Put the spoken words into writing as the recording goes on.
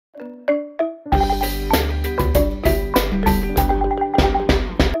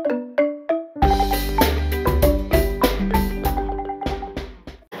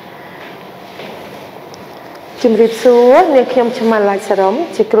ជំរាបសួរអ្នកខ្ញុំឈ្មោះឡាយសារ៉ុំ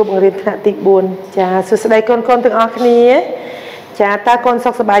ជាគ្រូបង្រៀនថ្នាក់ទី4ចាសួស្តីកូនទាំងអស់គ្នាចាតើកូនសុ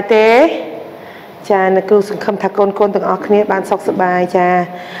ខសប្បាយទេចាអ្នកគ្រូសង្ឃឹមថាកូនទាំងអស់គ្នាបានសុខសប្បាយចា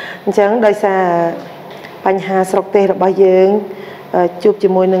អញ្ចឹងដោយសារបញ្ហាស្រុកទេសរបស់យើងជួបជា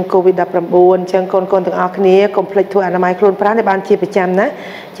មួយនឹង COVID-19 អញ្ចឹងកូនទាំងអស់គ្នាកុំភ្លេចធ្វើអនាម័យខ្លួនប្រាណឲ្យបានជាប្រចាំណា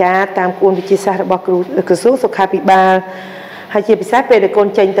ចាតាមគោលវិជ្ជាសាស្ត្ររបស់គ្រូក្រសួងសុខាភិបាលហើយជាពិសេសពេលដែលកូន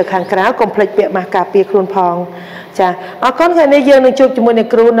ចេញទៅខាងក្រៅកុំភ្លេចពាក់ម៉ាស់ការពារខ្លួនផងចាអរគុណថ្ងៃនេះយើងនឹងជួបជាមួយនឹង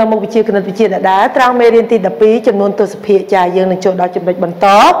គ្រូនៅមុខវិជ្ជាគណិតវិទ្យាដដែលត្រង់មេរៀនទី12ចំនួនទស្សភាគចាយើងនឹងចូលដល់ចំណុចបន្ត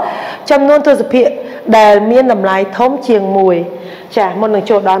ចំនួនទស្សភាគដែលមានតម្លៃធំជាង1ចាមុននឹង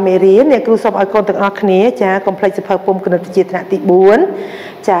ចូលដល់មេរៀនអ្នកគ្រូសូមឲ្យកូនទាំងអស់គ្នាចាកុំភ្លេចសៀវភៅពុំគណិតវិទ្យាថ្នាក់ទី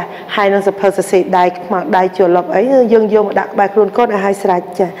4ចាហើយនឹងសៀវភៅសរសេរដៃខ្មៅដៃជលុកអីយើងយកមកដាក់ក្បែរខ្លួនកូនឲ្យហើយស្រេច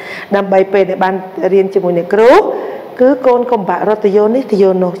ចាដើម្បីពេលដែលបានរៀនជាមួយនឹងគ្រូគឺកូនកុំបាក់រត់ទៅយោនេះទៅយោ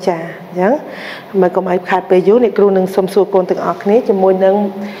នោះចាអញ្ចឹងហើយកុំឲ្យខាតពេលយូរអ្នកគ្រូនឹងសុំសួរកូនទាំងអស់គ្នាជាមួយនឹង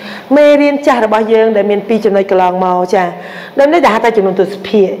មេរៀនចាស់របស់យើងដែលមាន2ចំណុចកន្លងមកចាដល់នេះដែលហៅថាចំនួនទស្ស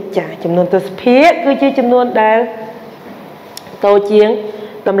ភាគចាចំនួនទស្សភាគគឺជាចំនួនដែលតូចជាង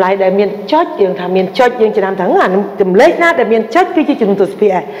តម្លៃដែលមានចុចយើងថាមានចុចយើងចំណាំថាអាចម្លែកណាដែលមានចុចគឺជាចំនួនទស្សភាគ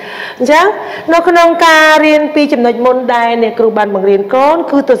ឯងអញ្ចឹងនៅក្នុងការរៀនពីចំណុចមុនដែលអ្នកគ្រូបានបង្រៀនកូន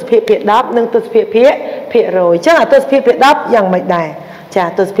គឺទស្សភាគភាគ10និងទស្សភាគភាគ100អញ្ចឹងអាទស្សភាគភាគ10យ៉ាងម៉េចដែរចា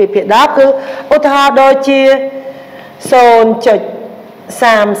ទស្សភាគភាគ10គឺឧទាហរណ៍ដូចជា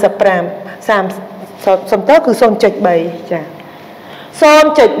 0.35 សំដៅគឺ 0.3 ចា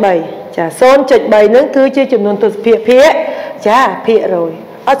 0.3 ចា 0.3 ហ្នឹងគឺជាចំនួនទស្សភាគចាភាគ100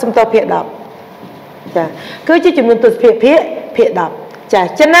អត់សំដៅភាគ10ចាគឺជាចំនួនទស្សភាគភាគ10ចា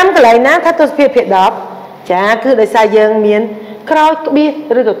ចំណាំកន្លែងណាថាទស្សភាគភាគ10ចាគឺដោយសារយើងមានក្រោយក្បៀស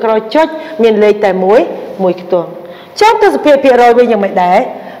ឬក៏ក្រោយចុចមានលេខតែមួយខ្ទង់ចុះទស្សភាគភាគ100វិញយ៉ាងម៉េចដែរ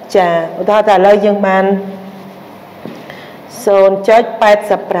ចាឧទាហរណ៍ថាឥឡូវយើងបាន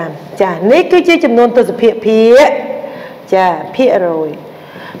 0.85 ចានេះគឺជាចំនួនទស្សភាគភាគចាភាគ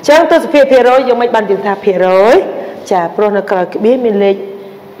100ចឹងទស្សភាគភាគ100យ៉ាងម៉េចបានយើងថាភាគ100ចាព្រោះនៅក្រោយក្បៀសមានលេខ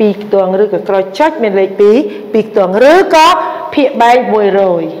2ខ្ទង់ឬក៏ក្រោយចុចមានលេខ2ខ្ទង់ឬក៏ភាគបែង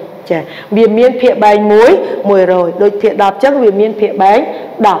100ចាវាមានភាគបែង100ដូចភាគ10ចឹងវាមានភាគបែង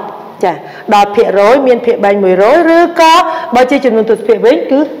10ចាដល់ភាគ100មានភាគបែង100ឬក៏បើជាចំនួនទស្សភាគវិញ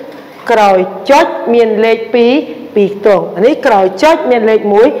គឺក្រោយចុចមានលេខ2ខ្ទង់នេះក្រោយចុចមានលេខ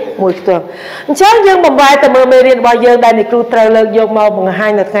1ខ្ទង់អញ្ចឹងយើងបំបែកទៅមើលមេរៀនរបស់យើងដែលអ្នកគ្រូត្រូវលើកយកមកបង្ហា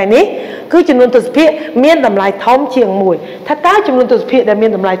ញនៅថ្ងៃនេះគឺចំនួនទស្សភាគមានតម្លៃធំជាង1ថាតើចំនួនទស្សភាគដែលមា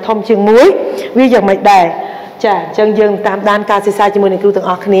នតម្លៃធំជាង1វាយ៉ាងម៉េចដែរចាអញ្ចឹងយើងតាមដានការសិក្សាជាមួយអ្នកគ្រូទាំង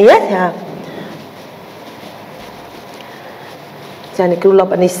អស់គ្នាចាអ្នកគ្រូលុប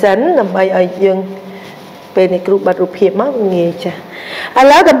អានេះសិនដើម្បីឲ្យយើងពេលអ្នកគ្រូបាត់រូបភាពមកងាយចាឥ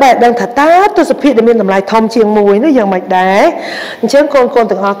ឡូវដើម្បីដឹងថាតើទស្សភាគដែលមានតម្លៃធំជាង1នោះយ៉ាងម៉េចដែរអញ្ចឹងកូន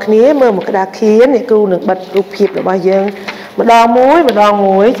ទាំងអស់គ្នាមើលមកក្តារខៀនអ្នកគ្រូនឹងបិទរូបភាពរបស់យើងម្ដង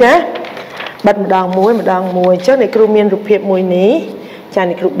មួយចាបិទម្ដងមួយអញ្ចឹងអ្នកគ្រូមានរូបភាពមួយនេះចា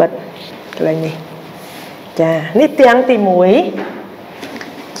អ្នកគ្រូបិទកន្លែងនេះចានេះទាំងទី1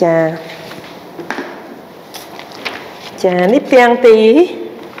ចានេះទាំងទី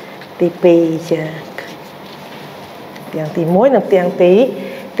2ចាទាំងទី1និងទាំងទី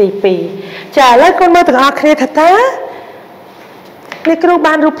2ចាឥឡូវកូនមើលទាំងអស់គ្នាថាតើអ្នកគ្រូ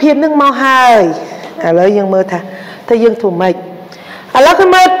បានរូបភាពនឹងមកហើយឥឡូវយើងមើលថាយើងធ្វើម៉េចឥឡូវគឺ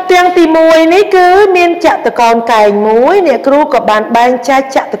មើលទាំងទី1នេះគឺមានចតុកោណកែងមួយអ្នកគ្រូក៏បានបែងចែក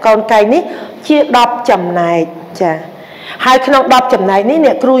ចតុកោណកែងនេះជា10ចំណែកចាហើយក្នុង10ចំណែកនេះអ្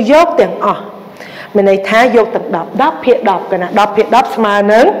នកគ្រូយកទាំងអស់មានន័យថាយកទាំង10ភាគ10កណា10ភាគ10ស្មើ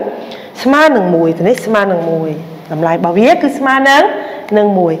នឹង1ទៅនេះស្មើនឹង1តម្លៃរបស់វាគឺស្មើនឹង1អ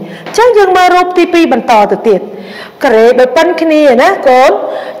ញ្ចឹងយើងមើលរូបទី2បន្តទៅទៀតការ៉េដោយប៉ិនគ្នាណាកូន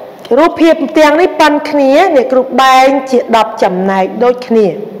រូបភាពទាំងនេះប៉ិនគ្នាអ្នកគ្រូបែងជា10ចំណែកដូចគ្នា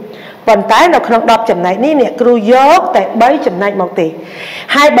ប៉ុន្តែនៅក្នុង10ចំណែកនេះអ្នកគ្រូយកតែ3ចំណែកមកទេ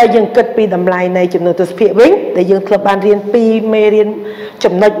ហើយបើយើងគិតពីតម្លៃនៃចំនួនទស្សភាគវិញដែលយើងធ្លាប់បានរៀនពីមេរៀន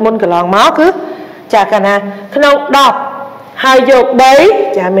ចំណុចមុនកន្លងមកគឺចាកាលណាក្នុង10ហើយយក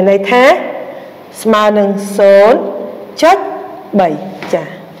3ចាមានន័យថាស្មើនឹង 0.3 ចា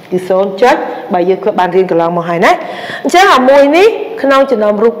គឺ 0.3 បើយើងធ្លាប់បានរៀនកន្លងមកហើយណាអញ្ចឹងអាមួយនេះក្នុងចំណោ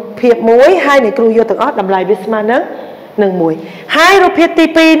មរូបភាពមួយហើយអ្នកគ្រូយកទាំងអស់តម្លៃវាស្មើនឹង1ហើយរូបភាពទី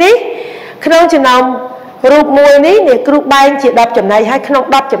2នេះក្នុងចំណោមរូបមួយនេះអ្នកគ្រូបែងជា10ចំណែកហើយក្នុង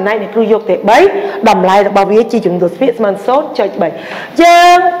10ចំណែកអ្នកគ្រូយកតែ3តម្លៃរបស់វាជាចំនួនទស្សភាគស្មើនឹង 0.3 យើ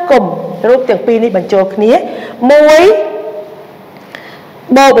ងកុំរូបទាំងពីរនេះបញ្ចូលគ្នា1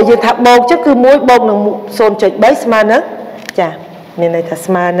បូកបើយើងថាបូកចុះគឺ1បូកនឹង 0.3 ស្មើនឹងចាមានន័យថា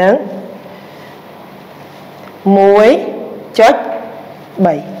ស្មើនឹង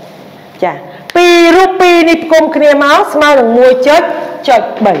ចាពីរូបពីរនេះផ្គុំគ្នាមកស្មើនឹង 1.3 ចា 1.3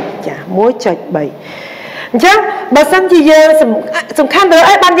 អញ្ចឹងបើសិនជាយើងសំខាន់ទៅ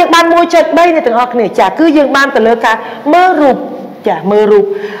អីបានយើងបាន 1.3 នេះទាំងអស់គ្នាចាគឺយើងបានទៅលើការមើលរូបចាមើលរូ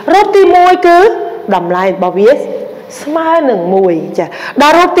បទី1គឺតម្លៃរបស់វាស្មើនឹង 1 ចាដ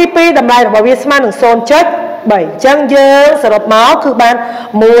ល់រូបទី2តម្លៃរបស់វាស្មើនឹង 0.3 អញ្ចឹងយើងសរុបមកគឺបាន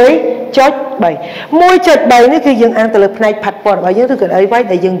 1.3 នេះគឺយើងអានទៅលើផ្នែកផាត់ពណ៌របស់យើងឬក៏អីវិញ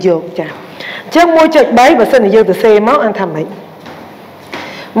ដែលយើងយកចាអញ្ចឹង 1.3 បើសិនជាយើងទៅសេមកអានថាម៉េច 1.3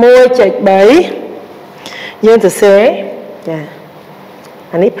 យើងទៅសេចា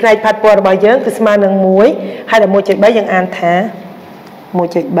អានេះផ្នែកផាត់ពណ៌របស់យើងគឺស្មើនឹង 1 ហើយដល់ 1.3 យើងអានថា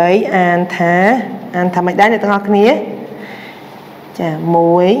 1.3 អានថាមិនដែរអ្នកទាំងអស់គ្នាចា1.3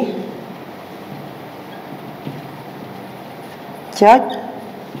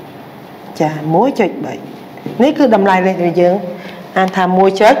 នេះគឺតម្លៃលេខរបស់យើងអានថា 1.3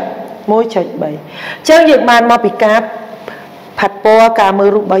 អញ្ចឹងយើងបានមកពីការផាត់ពណ៌ការមើល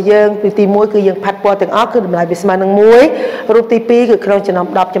រូបរបស់យើងពីទី1គឺយើងផាត់ពណ៌ទាំងអស់គឺតម្លៃវាស្មើនឹង 1 រូបទី2គឺក្នុងចំណោម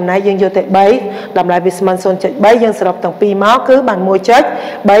10ចំណែកយើងយកតែ3តម្លៃវាស្មើ 0.3 យើងសរុបទាំងពីរមកគឺបាន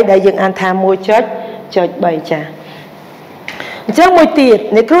 1.3 ដែលយើងអានថា 1.3 ចាអញ្ចឹងមួយទៀត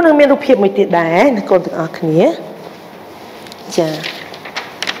អ្នកគ្រូនឹងមានរូបភាពមួយទៀតដែរអ្នកកូនទាំងអស់គ្នាចា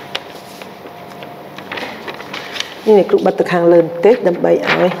នេះអ្នកគ្រូបិទទៅខាងលើបន្តិចដើម្បីឲ្យ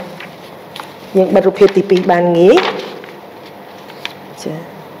យើងបិទរូបភាពទី2បានងាយចា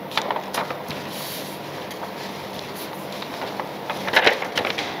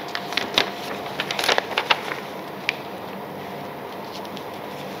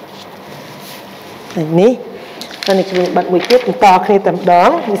ហើយនេះខ្ញុំបាត់មួយទៀតបន្តគ្នាតែម្ដង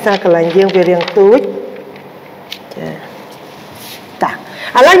វិសាកន្លែងយើងវារៀងទូចចាតា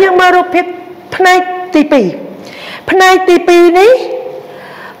ឥឡូវយើងមើលរូបភាពផ្នែកទី2ផ្នែកទី2នេះ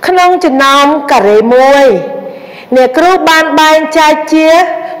ក្នុងចំណោមការ៉េ1អ្នកគ្រូបានបែងចែកជា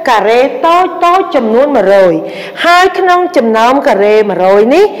ការ៉េតូចចំនួន100ហើយក្នុងចំណោមការ៉េ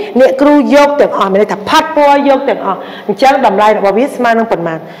100នេះអ្នកគ្រូយកទាំងអស់មានន័យថាផាត់ពណ៌យកទាំងអស់អញ្ចឹងតម្លៃរបស់វាស្មើនឹងប៉ុន្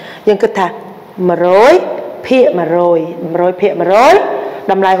មានយើងគិតថា100 ភាគ 100 ភាគ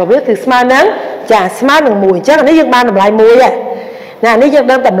 100តម្លៃរបស់វាគឺស្មើនឹងចាស្មើនឹង 1 អញ្ចឹងនេះយើងបានតម្លៃ 1 ហើយណានេះយើង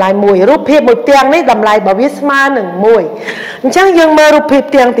ដឹងតម្លៃ 1 រូបភាពមួយផ្ទាំងនេះតម្លៃរបស់វាស្មើនឹង 1 អញ្ចឹងយើងមើលរូបភាព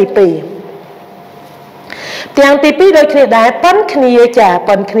ផ្ទាំងទី2ដូចគ្នាដែរប៉ុនគ្នាចា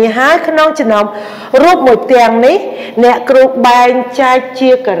ប៉ុនគ្នាហើយក្នុងចំណោមរូបមួយផ្ទាំងនេះអ្នកគ្រូបែងចែកជា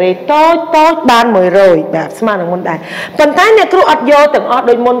ការ៉េតូចបាន100បាទស្មើនឹងមុនដែរប៉ុន្តែអ្នកគ្រូអត់យកទាំងអស់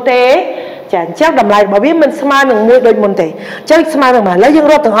ដូចមុនទេចាអញ្ចឹងតម្លៃរបស់វាមិនស្មើនឹង1ដូចមុនទេអញ្ចឹងស្មើនឹងប៉ុន្មានឥឡូវយើង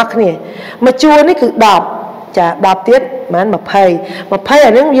រាប់ទាំងអស់គ្នាមួយជួរនេះគឺ10ចា10ទៀតប្រហែល20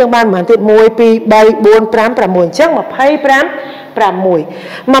អានេះយើងបានប្រហែលទៀត1 2 3 4 5 6អញ្ចឹង25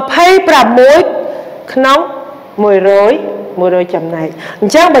 ក្នុង100ចំណែកអ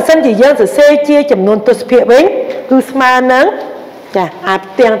ញ្ចឹងបើសិនជាយើងសរសេរជាចំនួនទស្សភាគវិញគឺស្មើនឹងចាអា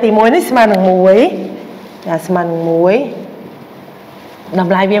ផ្ទាំងទី1នេះស្មើនឹង1ចាស្មើនឹង1ត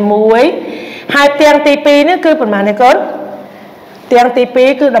ម្លៃវា1ហើយផ្ទាំងទី2នេះគឺប្រហែលទេកូនផ្ទាំងទី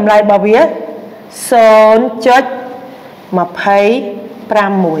2គឺតម្លៃរបស់វា 0.26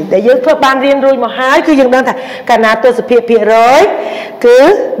 ដែលយើងធ្វើបានរៀនរួចមកហើយគឺយើងដឹងថាកាលណាទស្សភាគភាគរយគឺ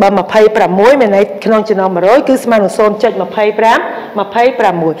បើ26មានន័យក្នុងចំណោម100គឺស្មើនឹង 0.25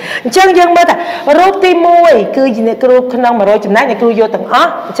 អញ្ចឹងយើងមើលថារូបទី1គឺអ្នកគ្រូក្នុង100ចំណែកអ្នកគ្រូយកទាំងអស់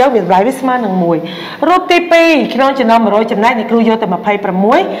អញ្ចឹងវាតម្លៃវាស្មើនឹង1រូបទី2ក្នុងចំណោម100ចំណែកអ្នកគ្រូយកតែ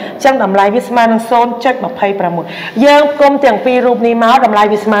26អញ្ចឹងតម្លៃវាស្មើនឹង 0.26 យើងផ្គុំទាំងពីររូបនេះមកតម្លៃ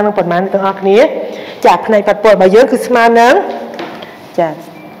វាស្មើនឹងប៉ុន្មានទាំងអស់គ្នាចាផ្នែកប៉ាត់ពណ៌របស់យើងគឺស្មើនឹងចា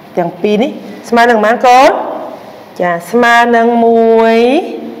ទាំងពីរនេះស្មើនឹងប៉ុន្មានកូនចាស្មើនឹង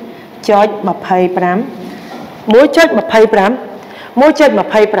 1.25 ចា 1.26 អ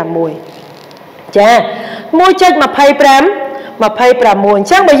ញ្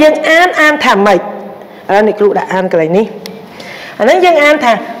ចឹងបើយើងអានថាម៉េចឥឡូវនេះគ្រូដាក់អានកន្លែងនេះអាហ្នឹងយើងអាន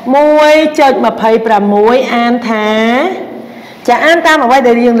ថា 1.26 អានថាចាអានតាមអ្វី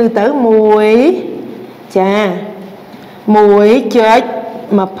ដែលយើងឮទៅ1ចា1.20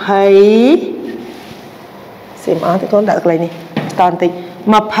 សេមអត់ទេកូនដាក់កន្លែងនេះតបន្តិច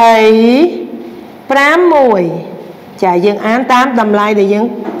26ចាយើងអានតាមតម្លៃដែល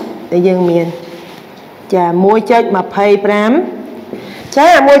យើងមានចា 1.25 ចា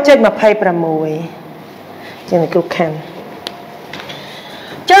 1.26 ចឹងនៅគ្រូខាន់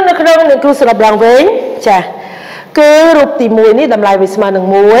ចឹងនៅក្នុងនឹងគ្រូសរុបឡើងវិញចា គឺរូបទី1នេះតម្លៃវាស្មើនឹង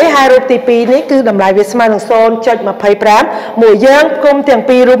1ហើយរូបទី2នេះគឺតម្លៃវាស្មើនឹង 0.25 មួយយើងគុំទាំង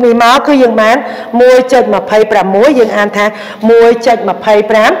ពីររូបនេះមកគឺយើងបាន 1.26 យើងអានថា 1.25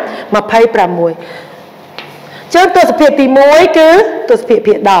 26 ចឹងទស្សនវិជ្ជាទី1គឺទស្សនវិជ្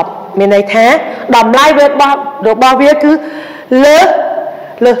ជា10មានន័យថាតម្លៃរបស់វាគឺលើ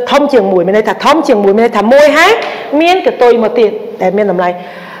សធំជាង1មានន័យថាធំជាង1មានន័យថា1ហើយមានកតុយមកទៀតដែលមានតម្លៃ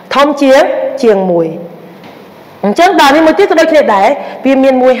ធំជាង1អញ្ចឹងដល់នេះមួយទៀតក៏ដូចគ្នាដែរវាមា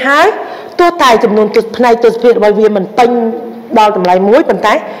ន1ហើយទោះតែចំនួនផ្នែកទស្សនវិជ្ជារបស់វាមិនពេញដល់តម្លៃ1ប៉ុន្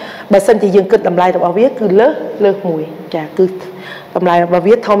តែបើសិនជាយើងគិតតម្លៃរបស់វាគឺលើស1ចាគឺតម្លៃរបស់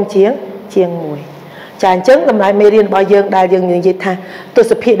វាធំជាង1ចាអញ្ចឹងតម្លៃមេរៀនរបស់យើងដែលយើងនិយាយថាទស្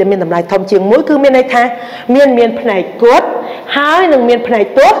សនវិជ្ជាដែលមានតម្លៃធំជាង1គឺមានន័យថាមានផ្នែកគត់ហើយនឹងមានផ្នែក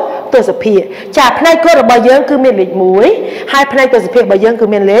ទស្សនវិជ្ជាចាផ្នែកគត់របស់យើងគឺមានលេខ1ហើយផ្នែកទស្សនវិជ្ជារបស់យើងគឺ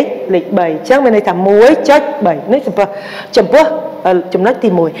មានលេខ3អញ្ចឹងមានន័យថា 1.3 នេះចំពោះចំណុចទី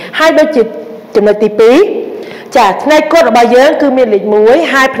1ហើយដូចជាចំណុចទី2ចាផ្នែកគត់របស់យើងគឺមានលេខ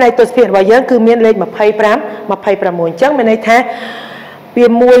1ហើយផ្នែកទស្សនវិជ្ជារបស់យើងគឺមានលេខ25 26អញ្ចឹងមានន័យថាវា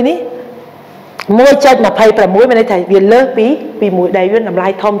1នេះ 1.26 មានន័យថាវាលើសពី1ដែលវាតម្លៃ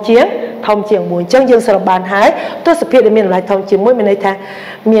ធំជាង1អញ្ចឹងយើងសរុបបានហើយទស្សនវិជ្ជាដែលមានតម្លៃធំជាង1មានន័យថា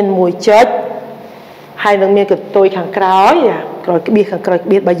មាន1ចុចហើយនឹងមានកន្ទុយខាងក្រោយក្រោយក្បៀសខាងក្រោយក្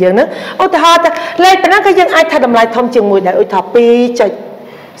បៀសរបស់យើងហ្នឹងឧទាហរណ៍ថាលេខប៉ុណ្ណឹងក៏យើងអាចថាតម្លៃធំជាង1ដែរឧទាហរណ៍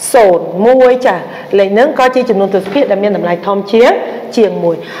 2.01 ចាលេខហ្នឹងក៏ជាចំនួនទស្សនវិជ្ជាដែលមានតម្លៃធំជាង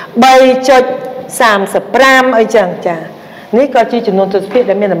1 3.35 អីចឹងចានេះក៏ជាចំនួនទស្សនវិជ្ជា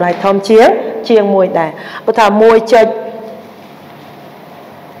ដែលមានតម្លៃធំជាង1ដែរឧទាហរណ៍ 1.50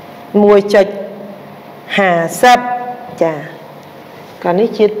 ចាក៏នេះ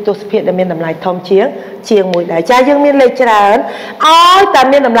ជាទស្សនវិជ្ជាដែលមានតម្លៃធំជាង1ដែរចាយើងមានលេខច្រើនឲ្យតែ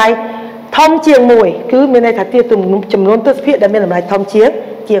មានតម្លៃធំជាង1គឺមានន័យថាទីចំនួនទស្សនវិជ្ជាដែលមានតម្លៃធំជាង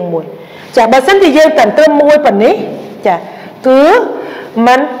1ចាបើសិនជាយើងតែត្រឹម1ប៉ុណ្នេះចាគឺ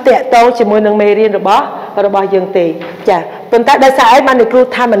มันតាក់ទងជាមួយនឹងមេរៀនរបស់យើងទេចាប៉ុន្តែដោយសារអីបានលោកគ្រូ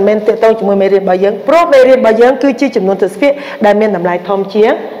ថាមិនមែនតាក់ទងជាមួយមេរៀនរបស់យើងព្រោះមេរៀនរបស់យើងគឺជាចំនួនទស្សនវិជ្ជាដែលមានតម្លៃធំជា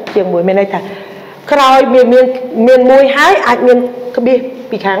ង1មានន័យថាក្រោយមាន1ហើយអាចមានក្បៀស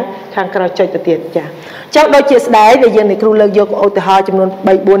ពីខាងក្រោយចុចទៅទៀតចាចង់ដូចជាស្ដែងដែលយើងលោកគ្រូលើកយកឧទាហរណ៍ចំនួន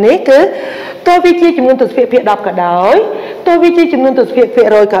 3-4 នេះគឺទោះវាជាចំនួនទស្សនវិជ្ជាភាគ10ក៏ដោយទោះវាជាចំនួនទស្សនវិជ្ជាភាគ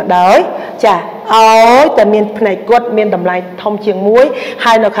100ក៏ដោយចាឲ្យតែមានផ្នែកគាត់មានតម្លៃធំជាង1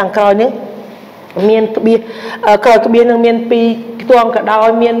ហើយនៅខាងក្រោយនេះមានក្បៀសក្រោយក្បៀសនឹងមាន2ខ្ទង់ក៏ដោយ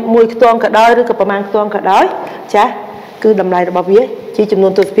មាន1ខ្ទង់ក៏ដោយឬក៏ប្រមាណខ្ទង់ក៏ដោយចាគឺតម្លៃរបស់វាជាចំនួ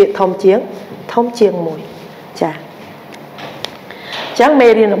នទស្សនវិជ្ជាធំជាង1ចាចឹងមេ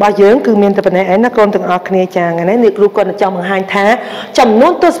រៀនរបស់យើងគឺមានតែប៉ុណ្ណេះឯណាកូនទាំងអស់គ្នាចាថ្ងៃនេះអ្នកគ្រូគាត់ចង់បង្ហាញថាចំនួ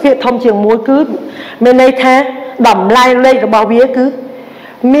នទស្សនវិជ្ជាធំជាង1គឺមានន័យថាតម្លៃលេខរបស់វាគឺ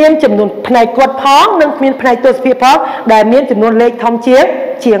មានចំនួនផ្នែកគាត់ផងនិងមានផ្នែកទស្សនវិជ្ជាផងដែលមានចំនួនលេខធំជាង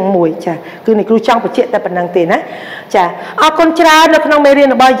1ចាគឺអ្នកគ្រូចង់បញ្ជាក់តែប៉ុណ្្នឹងទេណាចាអរគុណច្រើននៅក្នុងមេរៀន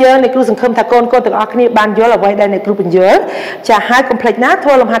របស់យើងអ្នកគ្រូសង្ឃឹមថាកូនទាំងអស់គ្នាបានយល់អ្វីដែលអ្នកគ្រូបញ្យល់ចាហើយកុំភ្លេចណាធ្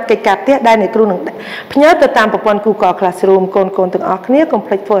វើលំហាត់កិច្ចការផ្ទះដែលអ្នកគ្រូនឹងផ្ញើទៅតាមប្រព័ន្ធ Google Classroom កូនទាំងអស់គ្នាកុំ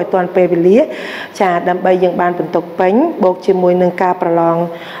ភ្លេចធ្វើឲ្យទាន់ពេលវេលាចាដើម្បីយើងបានបន្ទុកពេញបូកជាមួយនឹងការប្រឡង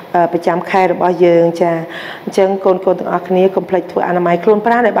ប្រចាំខែរបស់យើងចាអញ្ចឹងកូនទាំងអស់គ្នាកុំភ្លេចធ្វើអនាម័យខ្លួន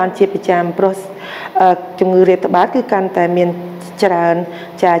ប្រាណឲ្យបានជាប្រចាំព្រោះជំងឺរាតត្បាតគឺកាន់តែមានច្រើន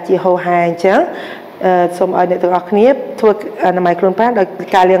ចាជាហូរហែអញ្ចឹងសូមឲ្យអ្នកទាំងអស់គ្នាធ្វើអនាម័យខ្លួនប្រាណដោយ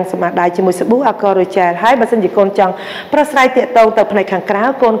ការលាងសម្អាតដៃជាមួយសាប៊ូអាល់កុលឬជែលហើយបើសិនជាកូនចង់ប្រស្រ័យទាក់ទងទៅផ្នែកខាងក្រៅ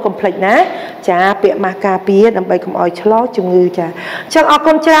កូនកុំភ្លេចណាចាពាក្យម៉ាស់ការពារដើម្បីកុំឲ្យឆ្លងជំងឺចាអញ្ចឹងអរ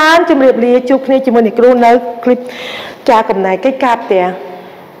គុណច្រើនជម្រាបលាជួបគ្នាជាមួយអ្នកគ្រូនៅคลิปចាកំណែកិច្ចការផ្ទះ